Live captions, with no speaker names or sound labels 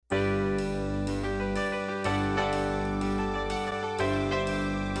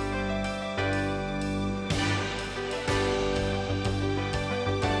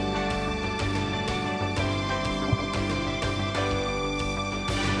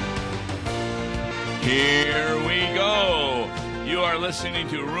Here we go. You are listening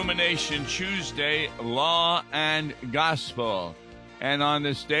to Rumination Tuesday, Law and Gospel. And on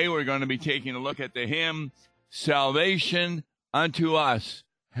this day, we're going to be taking a look at the hymn, Salvation Unto Us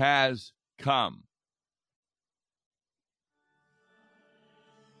Has Come.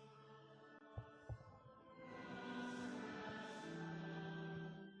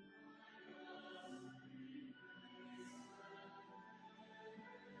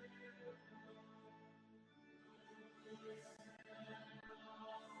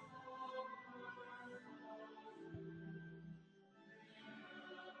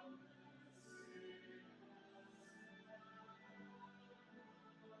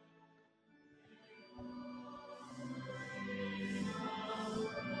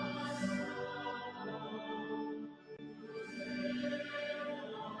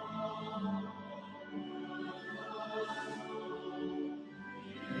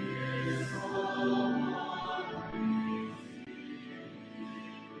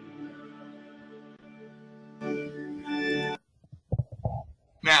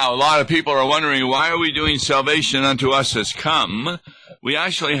 Now, a lot of people are wondering, why are we doing Salvation Unto Us Has Come? We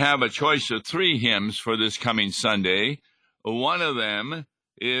actually have a choice of 3 hymns for this coming Sunday. One of them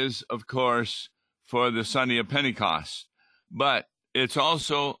is, of course, for the Sunday of Pentecost. But it's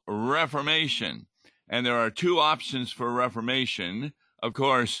also Reformation. And there are 2 options for Reformation. Of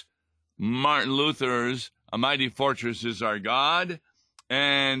course, Martin Luther's A Mighty Fortress Is Our God,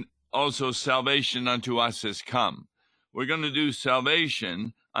 and also Salvation Unto Us Has Come. We're going to do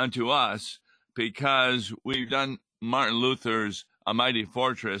Salvation Unto Us because we've done Martin Luther's A Mighty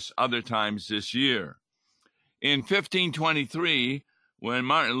Fortress other times this year. In 1523, when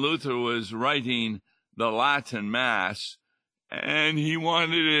Martin Luther was writing the Latin Mass, and he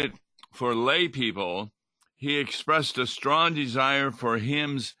wanted it for lay people, he expressed a strong desire for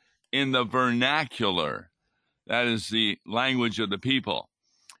hymns in the vernacular, that is the language of the people.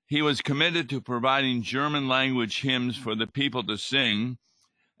 He was committed to providing German language hymns for the people to sing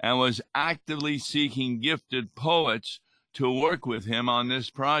and was actively seeking gifted poets to work with him on this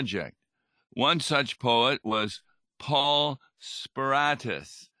project. One such poet was Paul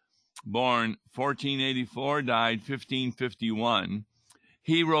Speratus, born 1484, died 1551.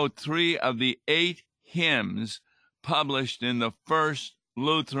 He wrote 3 of the 8 hymns published in the First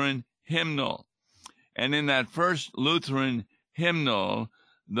Lutheran Hymnal. And in that First Lutheran Hymnal,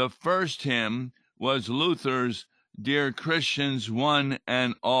 the first hymn was Luther's Dear Christians, One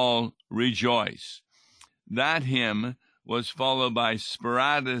and All Rejoice. That hymn was followed by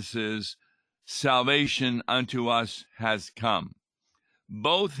Speratus's Salvation Unto Us Has Come.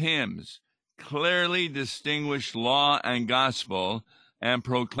 Both hymns clearly distinguish law and gospel and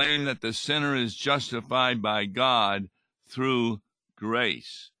proclaim that the sinner is justified by God through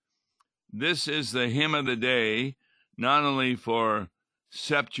grace. This is the hymn of the day, not only for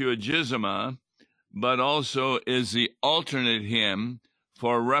Septuagesima, but also is the alternate hymn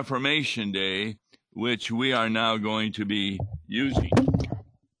for Reformation Day, which we are now going to be using.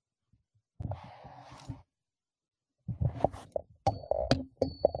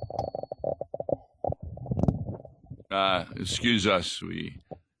 Excuse us, we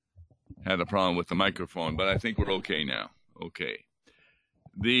had a problem with the microphone, but I think we're okay now. Okay.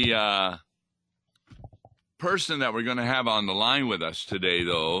 The person that we're going to have on the line with us today,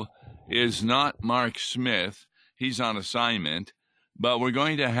 though, is not Mark Smith. He's on assignment, but we're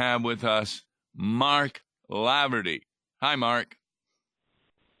going to have with us Mark Laverty. Hi, Mark.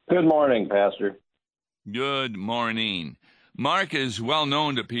 Good morning, Pastor. Good morning. Mark is well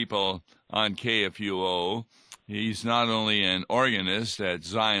known to people on KFUO. He's not only an organist at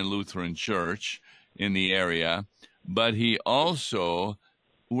Zion Lutheran Church in the area, but he also,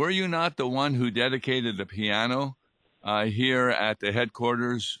 were you not the one who dedicated the piano here at the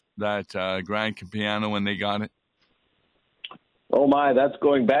headquarters, that grand piano when they got it? Oh my, that's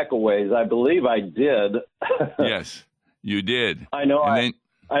going back a ways. I believe I did. Yes, you did. I know.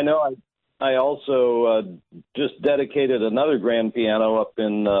 I also just dedicated another grand piano up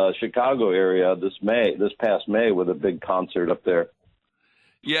in Chicago area this past May with a big concert up there.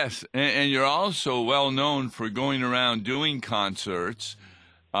 Yes, and you're also well known for going around doing concerts,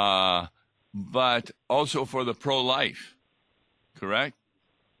 but also for the pro-life, correct?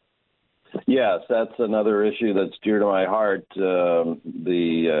 Yes, that's another issue that's dear to my heart.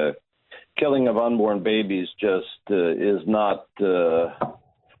 The killing of unborn babies just is not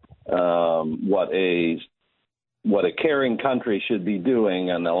what a caring country should be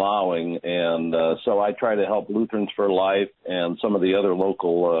doing and allowing. And so I try to help Lutherans for Life and some of the other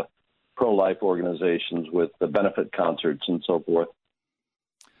local pro-life organizations with the benefit concerts and so forth.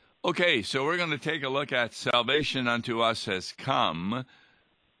 Okay, so we're going to take a look at salvation unto us has come.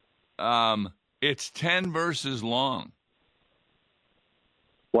 It's 10 verses long.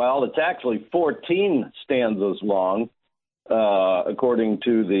 Well, it's actually 14 stanzas long, according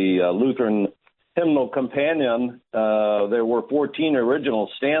to the Lutheran Hymnal Companion. There were 14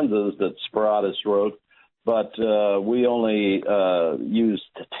 original stanzas that Speratus wrote, but we only used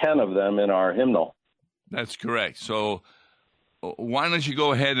 10 of them in our hymnal. That's correct. So why don't you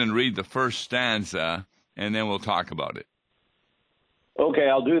go ahead and read the first stanza, and then we'll talk about it. Okay,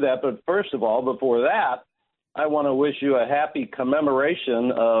 I'll do that. But first of all, before that, I want to wish you a happy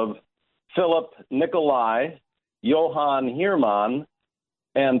commemoration of Philip Nicolai, Johann Heermann,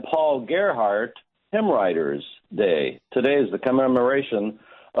 and Paul Gerhardt Hymn Writers Day. Today is the commemoration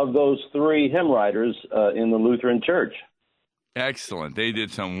of those three hymn writers in the Lutheran Church. Excellent. They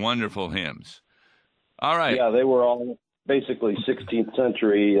did some wonderful hymns. All right. Yeah, they were all basically 16th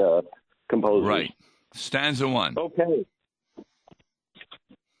century composers. Right. Stanza 1. Okay.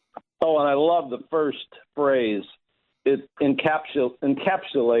 Oh, and I love the first phrase. It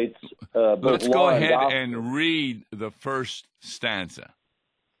encapsulates both Let's go law ahead and and read the first stanza.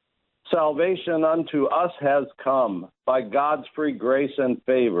 Salvation unto us has come by God's free grace and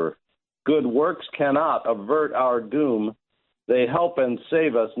favor. Good works cannot avert our doom. They help and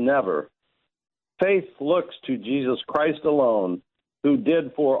save us never. Faith looks to Jesus Christ alone, who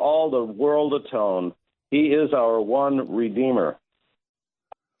did for all the world atone. He is our one Redeemer.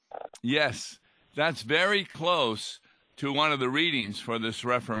 Yes, that's very close to one of the readings for this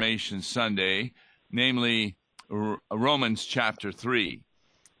Reformation Sunday, namely Romans chapter 3. It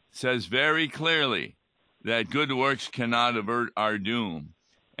says very clearly that good works cannot avert our doom.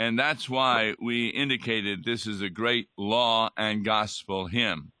 And that's why we indicated this is a great law and gospel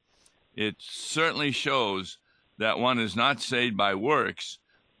hymn. It certainly shows that one is not saved by works,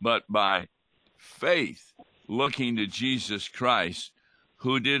 but by faith, looking to Jesus Christ,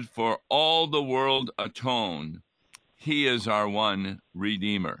 who did for all the world atone. He is our one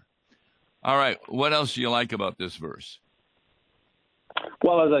Redeemer. All right, what else do you like about this verse?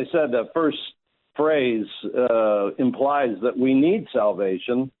 Well, as I said, the first phrase implies that we need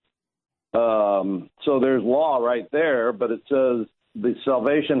salvation. So there's law right there, but it says the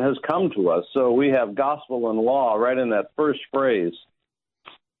salvation has come to us. So we have gospel and law right in that first phrase.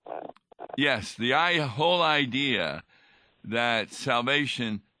 Yes, the whole idea that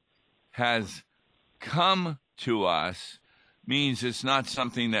salvation has come to us means it's not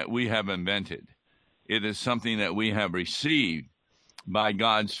something that we have invented. It is something that we have received by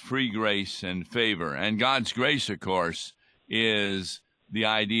God's free grace and favor. And God's grace, of course, is the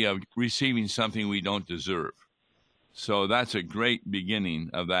idea of receiving something we don't deserve. So that's a great beginning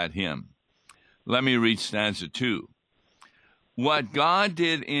of that hymn. Let me read stanza 2. What God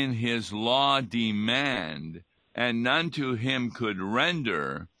did in his law demand, and none to him could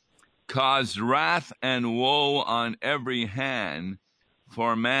render, caused wrath and woe on every hand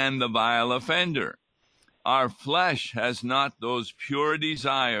for man the vile offender. Our flesh has not those pure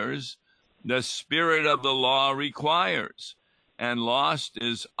desires the spirit of the law requires, and lost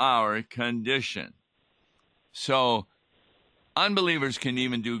is our condition. So unbelievers can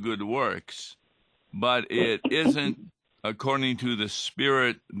even do good works, but it isn't according to the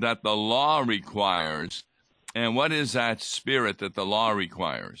spirit that the law requires. And what is that spirit that the law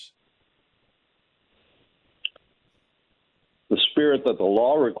requires? The spirit that the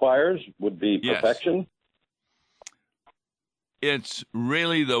law requires would be perfection? Yes. It's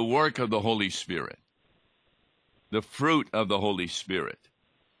really the work of the Holy Spirit, the fruit of the Holy Spirit.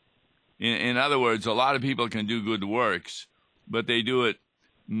 In other words, a lot of people can do good works, but they do it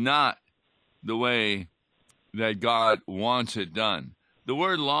not the way that God wants it done. The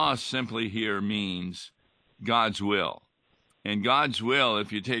word law simply here means God's will. And God's will,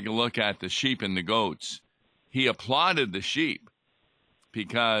 if you take a look at the sheep and the goats, he applauded the sheep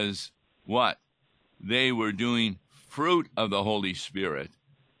because what? They were doing fruit of the Holy Spirit,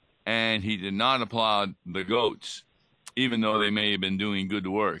 and he did not applaud the goats, even though they may have been doing good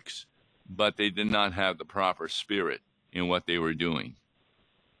works, but they did not have the proper spirit in what they were doing.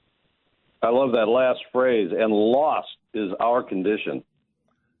 I love that last phrase, and lost is our condition.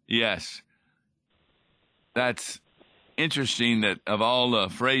 Yes. That's interesting that of all the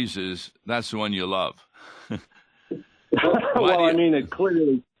phrases, that's the one you love. Well, I mean, it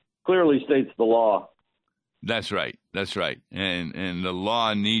clearly states the law. That's right. That's right. And the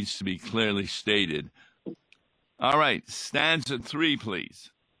law needs to be clearly stated. All right. Stanza 3,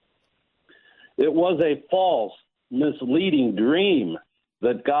 please. It was a false, misleading dream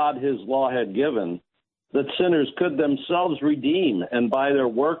that God his law had given, that sinners could themselves redeem and by their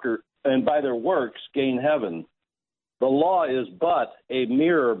works gain heaven. The law is but a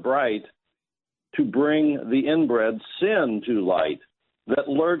mirror bright to bring the inbred sin to light that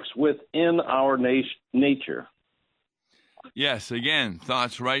lurks within our nature. Yes, again,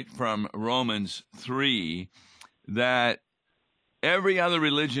 thoughts right from Romans 3, that every other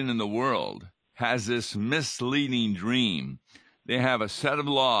religion in the world has this misleading dream. They have a set of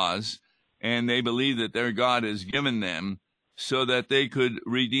laws, and they believe that their God has given them so that they could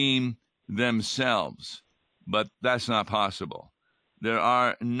redeem themselves. But that's not possible. There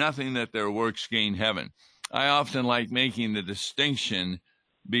are nothing that their works gain heaven. I often like making the distinction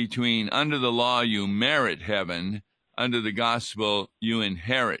between under the law you merit heaven, under the gospel you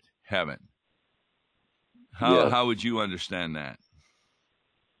inherit heaven. How would you understand that?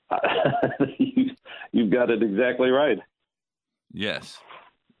 You've got it exactly right. Yes.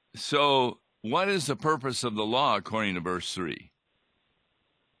 So what is the purpose of the law according to verse 3?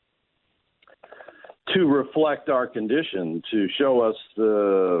 To reflect our condition, to show us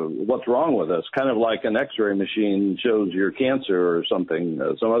what's wrong with us, kind of like an X-ray machine shows your cancer or something,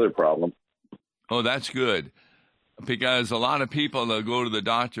 some other problem. Oh, that's good. Because a lot of people, they'll go to the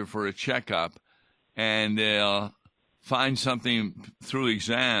doctor for a checkup, and they'll find something through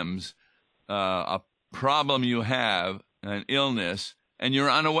exams, a problem you have, an illness, and you're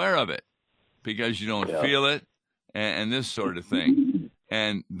unaware of it because you don't feel it and this sort of thing.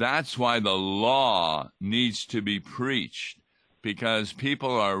 And that's why the law needs to be preached, because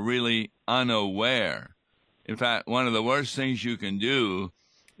people are really unaware. In fact, one of the worst things you can do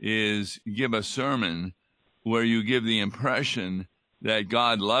is give a sermon where you give the impression that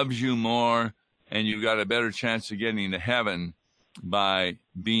God loves you more and you've got a better chance of getting to heaven by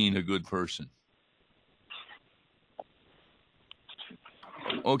being a good person.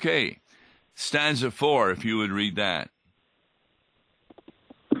 Okay, stanza 4, if you would read that.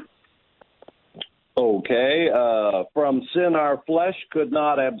 Okay, from sin our flesh could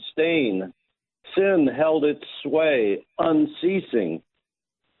not abstain. Sin held its sway unceasing.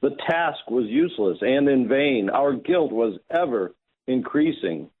 The task was useless and in vain. Our guilt was ever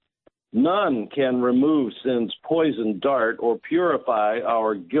increasing. None can remove sin's poisoned dart or purify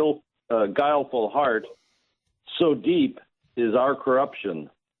our guileful heart. So deep is our corruption.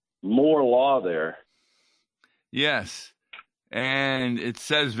 More law there. Yes, and it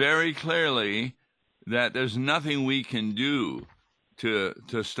says very clearly that there's nothing we can do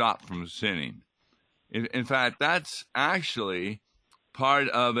to stop from sinning. In fact, that's actually part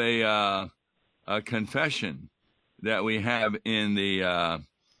of a confession that we have in the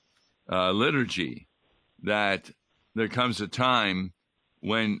liturgy, that there comes a time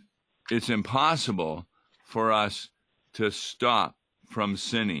when it's impossible for us to stop from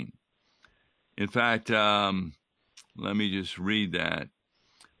sinning. In fact, let me just read that.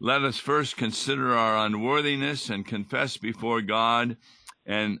 Let us first consider our unworthiness and confess before God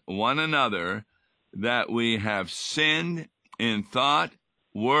and one another that we have sinned in thought,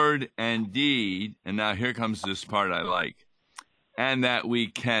 word, and deed. And now here comes this part I like. And that we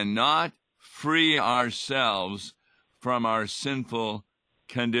cannot free ourselves from our sinful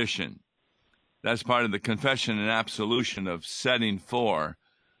condition. That's part of the confession and absolution of setting 4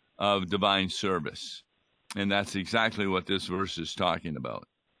 of divine service. And that's exactly what this verse is talking about.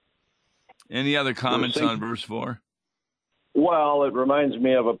 Any other comments on verse 4? Well, it reminds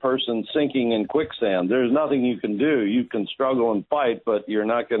me of a person sinking in quicksand. There's nothing you can do. You can struggle and fight, but you're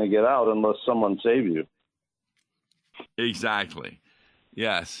not going to get out unless someone saves you. Exactly.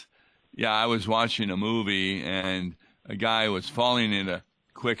 Yes. Yeah, I was watching a movie, and a guy was falling into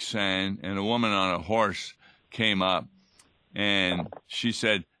quicksand, and a woman on a horse came up, and she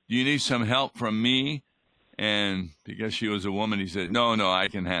said, "Do you need some help from me?" And because she was a woman, he said, no, I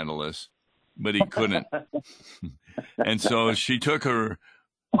can handle this. But he couldn't. And so she took her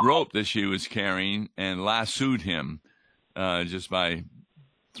rope that she was carrying and lassoed him just by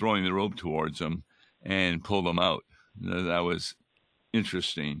throwing the rope towards him and pulled him out. That was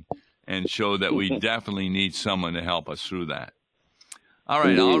interesting and showed that we definitely need someone to help us through that. All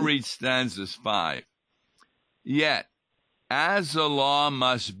right, I'll read stanzas 5. Yet, as the law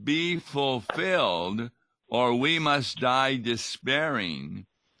must be fulfilled, or we must die despairing,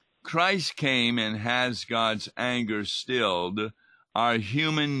 Christ came and has God's anger stilled, our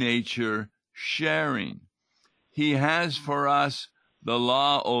human nature sharing. He has for us the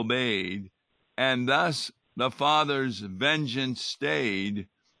law obeyed, and thus the Father's vengeance stayed,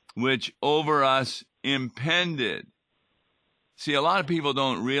 which over us impended. See, a lot of people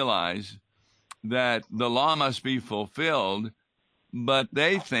don't realize that the law must be fulfilled but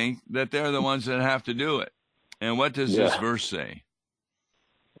they think that they're the ones that have to do it. And what does this verse say?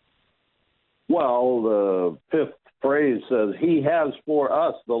 Well, the fifth phrase says, he has for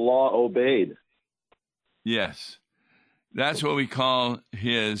us the law obeyed. Yes. That's what we call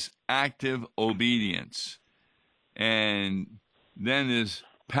his active obedience. And then his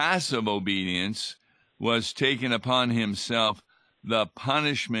passive obedience was taken upon himself the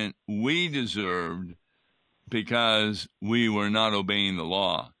punishment we deserved because we were not obeying the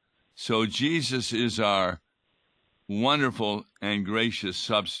law. So Jesus is our wonderful and gracious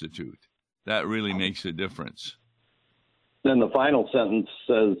substitute. That really makes a difference. Then the final sentence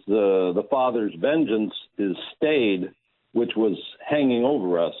says, the Father's vengeance is stayed, which was hanging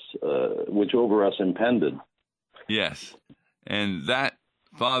over us, which over us impended. Yes, and that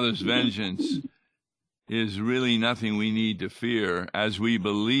Father's vengeance is really nothing we need to fear as we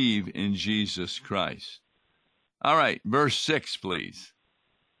believe in Jesus Christ. All right, verse 6, please.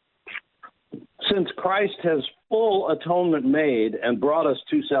 Since Christ has full atonement made and brought to us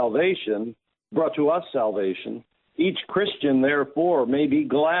salvation, each Christian, therefore, may be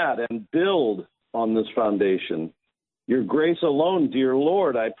glad and build on this foundation. Your grace alone, dear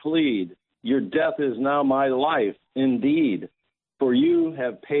Lord, I plead. Your death is now my life, indeed, for you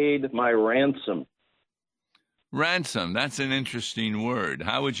have paid my ransom. Ransom, that's an interesting word.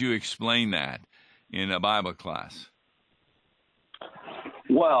 How would you explain that in a Bible class?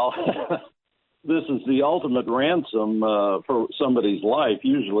 Well, this is the ultimate ransom for somebody's life.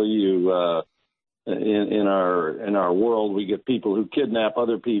 Usually in our world, we get people who kidnap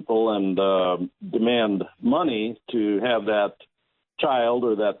other people and demand money to have that child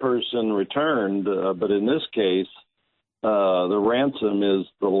or that person returned. But in this case, the ransom is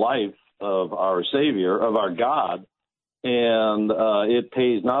the life of our Savior, of our God, and it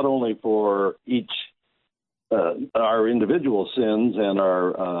pays not only for each our individual sins and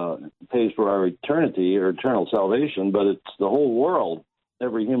pays for our eternity or eternal salvation, but it's the whole world,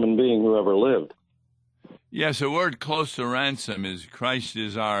 every human being who ever lived. Yes, a word close to ransom is Christ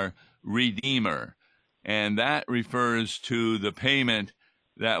is our Redeemer, and that refers to the payment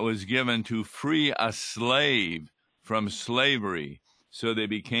that was given to free a slave from slavery so they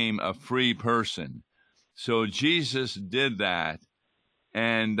became a free person. So Jesus did that,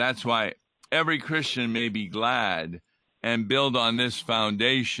 and that's why every Christian may be glad and build on this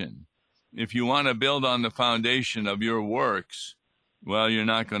foundation. If you want to build on the foundation of your works, well, you're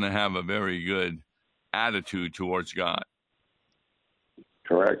not going to have a very good attitude towards God.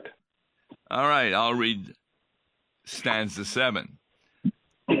 Correct. All right, I'll read stanza 7.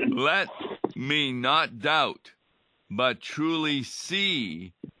 Let me not doubt, but truly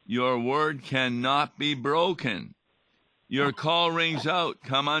see your word cannot be broken. Your call rings out,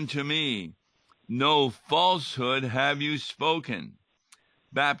 come unto me. No falsehood have you spoken.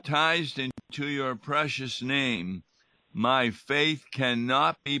 Baptized into your precious name, my faith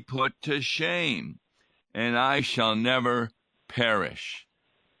cannot be put to shame, and I shall never perish.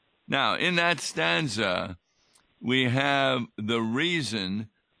 Now, in that stanza, we have the reason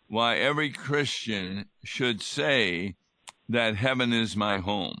why every Christian should say that heaven is my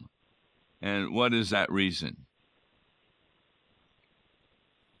home. And what is that reason?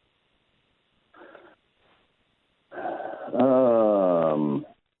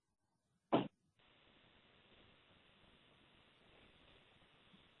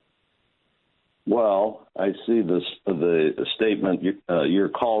 Well, I see the statement, your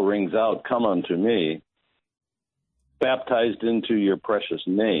call rings out, come unto me, baptized into your precious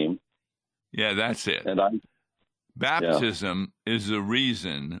name. Yeah, that's it. And Baptism is the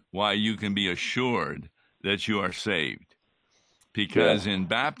reason why you can be assured that you are saved. Because in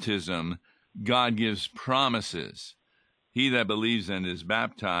baptism, God gives promises. He that believes and is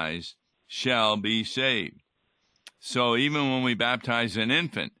baptized shall be saved. So even when we baptize an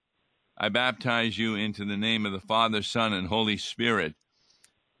infant, I baptize you into the name of the Father, Son, and Holy Spirit.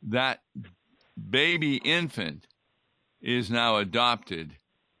 That baby infant is now adopted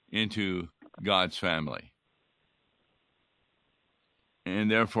into God's family. And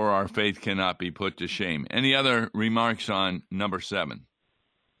therefore our faith cannot be put to shame. Any other remarks on number 7?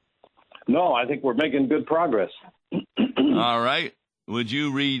 No, I think we're making good progress. All right. Would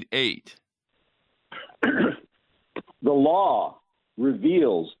you read 8? The law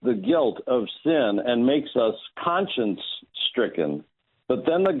reveals the guilt of sin and makes us conscience-stricken. But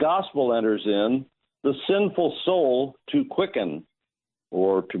then the gospel enters in, the sinful soul to quicken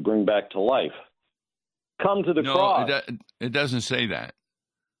or to bring back to life. Come to the cross. It doesn't say that.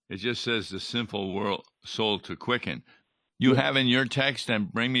 It just says the sinful soul to quicken. You have in your text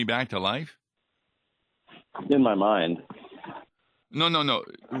and bring me back to life? In my mind. No.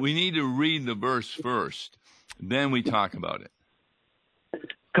 We need to read the verse first. Then we talk about it.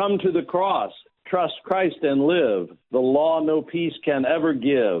 Come to the cross, trust Christ and live. The law no peace can ever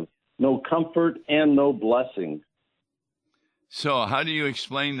give, no comfort and no blessing. So how do you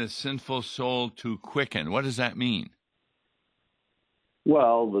explain the sinful soul to quicken? What does that mean?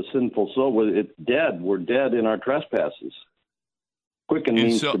 Well, the sinful soul, it's dead. We're dead in our trespasses. Quicken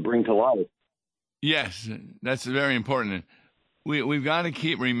means to bring to life. Yes, that's very important. We've got to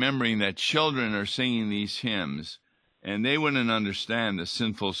keep remembering that children are singing these hymns, and they wouldn't understand the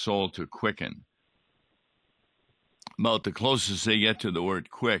sinful soul to quicken. About the closest they get to the word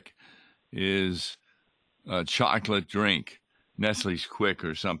quick is a chocolate drink, Nestle's Quick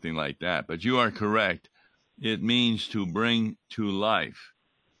or something like that. But you are correct. It means to bring to life.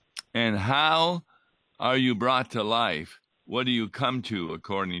 And how are you brought to life? What do you come to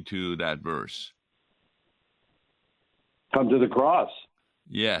according to that verse? Come to the cross.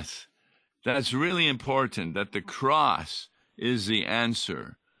 Yes. That's really important, that the cross is the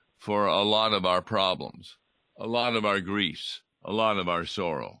answer for a lot of our problems, a lot of our griefs, a lot of our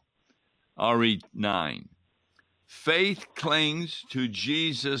sorrow. I'll read 9. Faith clings to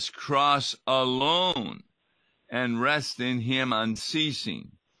Jesus' cross alone and rests in him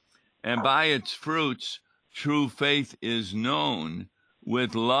unceasing. And by its fruits, true faith is known,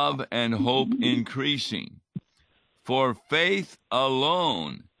 with love and hope increasing. For faith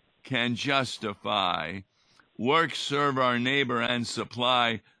alone can justify, works serve our neighbor and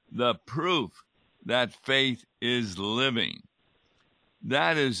supply the proof that faith is living.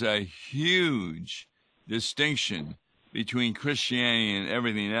 That is a huge distinction between Christianity and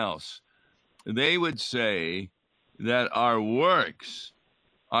everything else. They would say that our works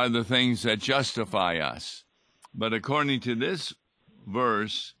are the things that justify us. But according to this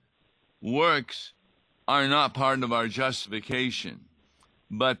verse, works are not part of our justification,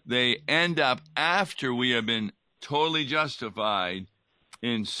 but they end up after we have been totally justified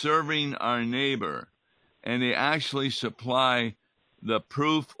in serving our neighbor, and they actually supply the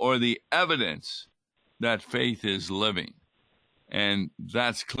proof or the evidence that faith is living. And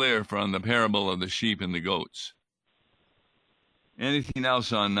that's clear from the parable of the sheep and the goats. Anything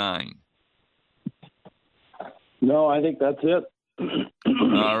else on 9? No, I think that's it.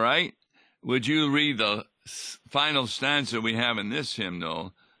 All right. Would you read the final stanza we have in this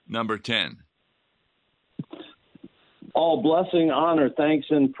hymnal, number 10? All blessing, honor, thanks,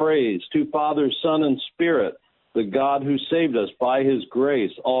 and praise to Father, Son, and Spirit, the God who saved us by his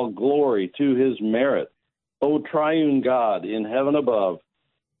grace, all glory to his merit. O triune God in heaven above,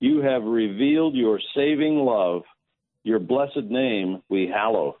 you have revealed your saving love. Your blessed name we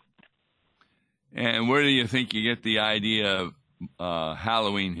hallow. And where do you think you get the idea of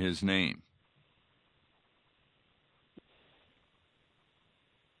hallowing his name?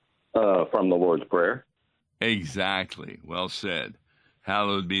 From the Lord's Prayer. Exactly. Well said.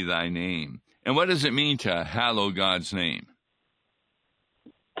 Hallowed be thy name. And what does it mean to hallow God's name?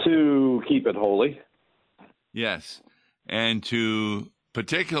 To keep it holy. Yes. And to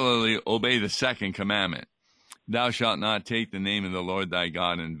particularly obey the second commandment. Thou shalt not take the name of the Lord thy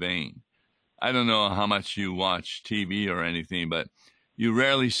God in vain. I don't know how much you watch TV or anything, but you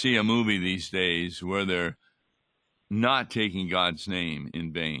rarely see a movie these days where they're not taking God's name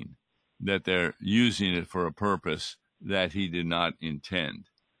in vain, that they're using it for a purpose that he did not intend.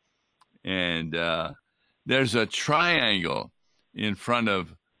 And there's a triangle in front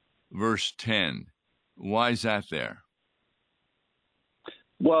of verse 10. Why is that there?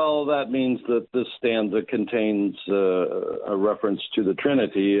 Well, that means that this stanza contains a reference to the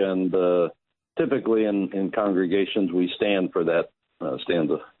Trinity, and typically in congregations we stand for that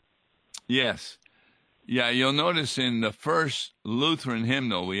stanza. Yes. Yeah, you'll notice in the first Lutheran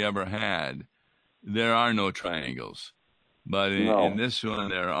hymnal we ever had, there are no triangles. But in this one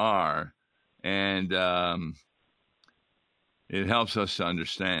there are, and it helps us to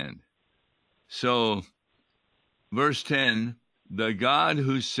understand. So, verse 10, the God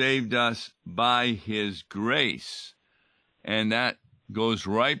who saved us by his grace. And that goes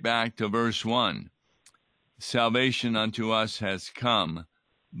right back to verse 1. Salvation unto us has come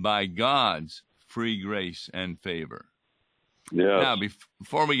by God's free grace and favor. Yes. Now,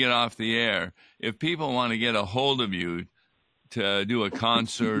 before we get off the air, if people want to get a hold of you to do a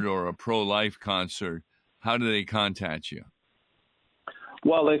concert or a pro-life concert, how do they contact you?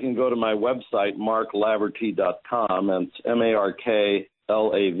 Well, they can go to my website, marklaverty.com, and it's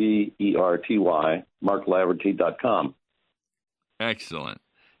MarkLaverty, marklaverty.com. Excellent.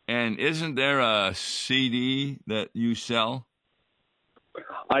 And isn't there a CD that you sell?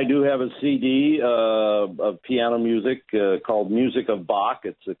 I do have a CD of piano music called Music of Bach.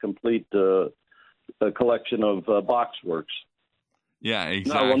 It's a complete a collection of Bach's works. Yeah,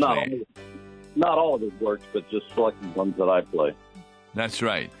 exactly. Not all of his works, but just selected ones that I play. That's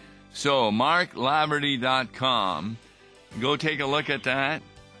right. So, marklaverty.com. Go take a look at that.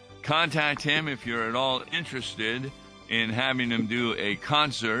 Contact him if you're at all interested in having him do a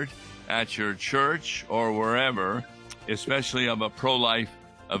concert at your church or wherever, especially of a pro-life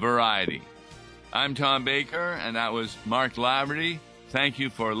variety. I'm Tom Baker, and that was Mark Laverty. Thank you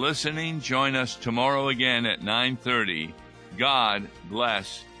for listening. Join us tomorrow again at 9:30. God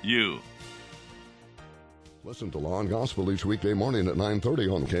bless you. Listen to Law and Gospel each weekday morning at 9:30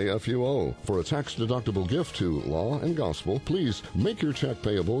 on KFUO. For a tax-deductible gift to Law and Gospel, please make your check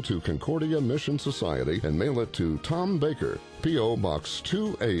payable to Concordia Mission Society and mail it to Tom Baker, P.O. Box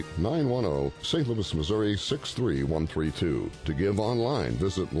 28910, St. Louis, Missouri 63132. To give online,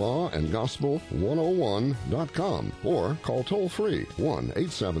 visit lawandgospel101.com or call toll-free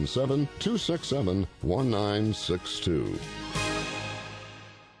 1-877-267-1962.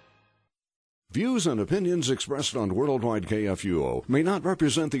 Views and opinions expressed on Worldwide KFUO may not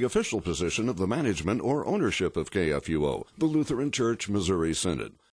represent the official position of the management or ownership of KFUO, the Lutheran Church Missouri Synod.